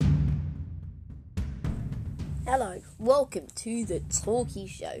Hello, welcome to the Talky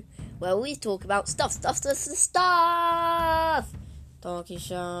Show, where we talk about stuff. Talky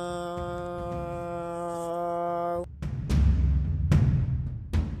Show.